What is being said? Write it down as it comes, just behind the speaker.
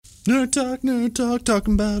Nerd talk,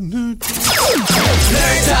 talking about nerd talk.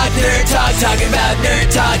 Nerd talk, talking about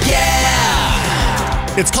nerd talk,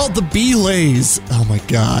 yeah! It's called the B-Laze. Oh my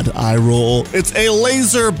god, eye roll. It's a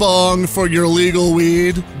laser bong for your legal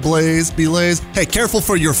weed. Blaze, B-Laze. Hey, careful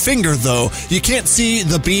for your finger though. You can't see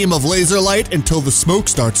the beam of laser light until the smoke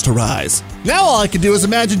starts to rise. Now all I can do is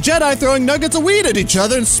imagine Jedi throwing nuggets of weed at each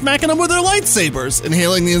other and smacking them with their lightsabers,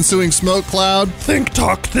 inhaling the ensuing smoke cloud. Think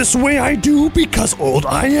talk this way I do because old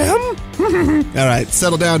I am? Alright,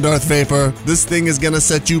 settle down, Darth Vapor. This thing is gonna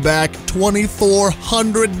set you back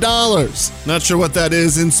 $2,400. Not sure what that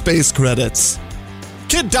is in space credits.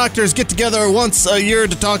 Kid doctors get together once a year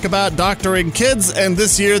to talk about doctoring kids, and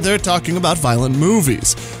this year they're talking about violent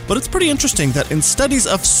movies. But it's pretty interesting that in studies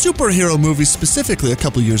of superhero movies specifically a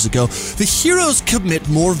couple years ago, the heroes commit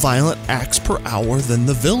more violent acts per hour than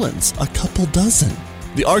the villains, a couple dozen.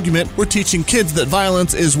 The argument, we're teaching kids that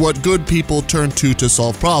violence is what good people turn to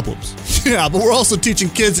solve problems. Yeah, but we're also teaching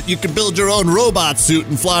kids that you can build your own robot suit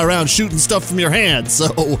and fly around shooting stuff from your hands, so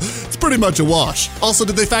it's pretty much a wash. Also,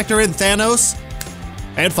 did they factor in Thanos?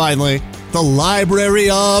 And finally, the Library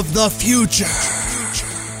of the Future.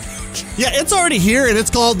 Yeah, it's already here and it's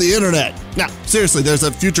called the Internet. Now, seriously, there's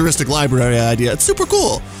a futuristic library idea. It's super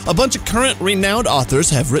cool. A bunch of current renowned authors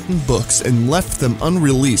have written books and left them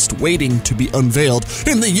unreleased, waiting to be unveiled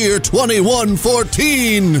in the year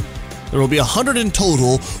 2114. There will be 100 in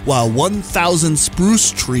total, while 1,000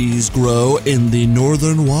 spruce trees grow in the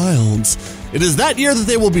northern wilds. It is that year that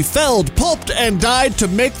they will be felled, pulped, and dyed to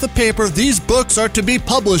make the paper these books are to be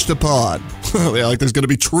published upon. Yeah, like there's going to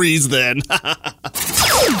be trees then. Nerd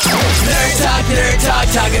talk,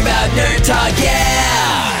 talking about nerd talk,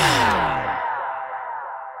 yeah!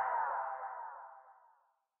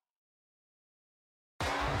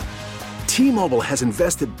 T-Mobile has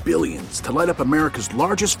invested billions to light up America's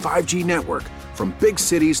largest 5G network, from big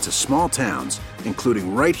cities to small towns,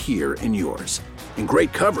 including right here in yours. And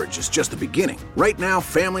great coverage is just the beginning. Right now,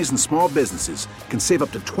 families and small businesses can save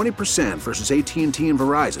up to 20% versus AT&T and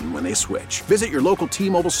Verizon when they switch. Visit your local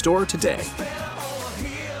T-Mobile store today.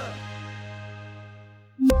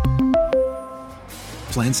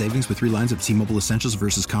 Plan savings with 3 lines of T-Mobile Essentials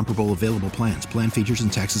versus comparable available plans. Plan features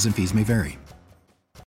and taxes and fees may vary.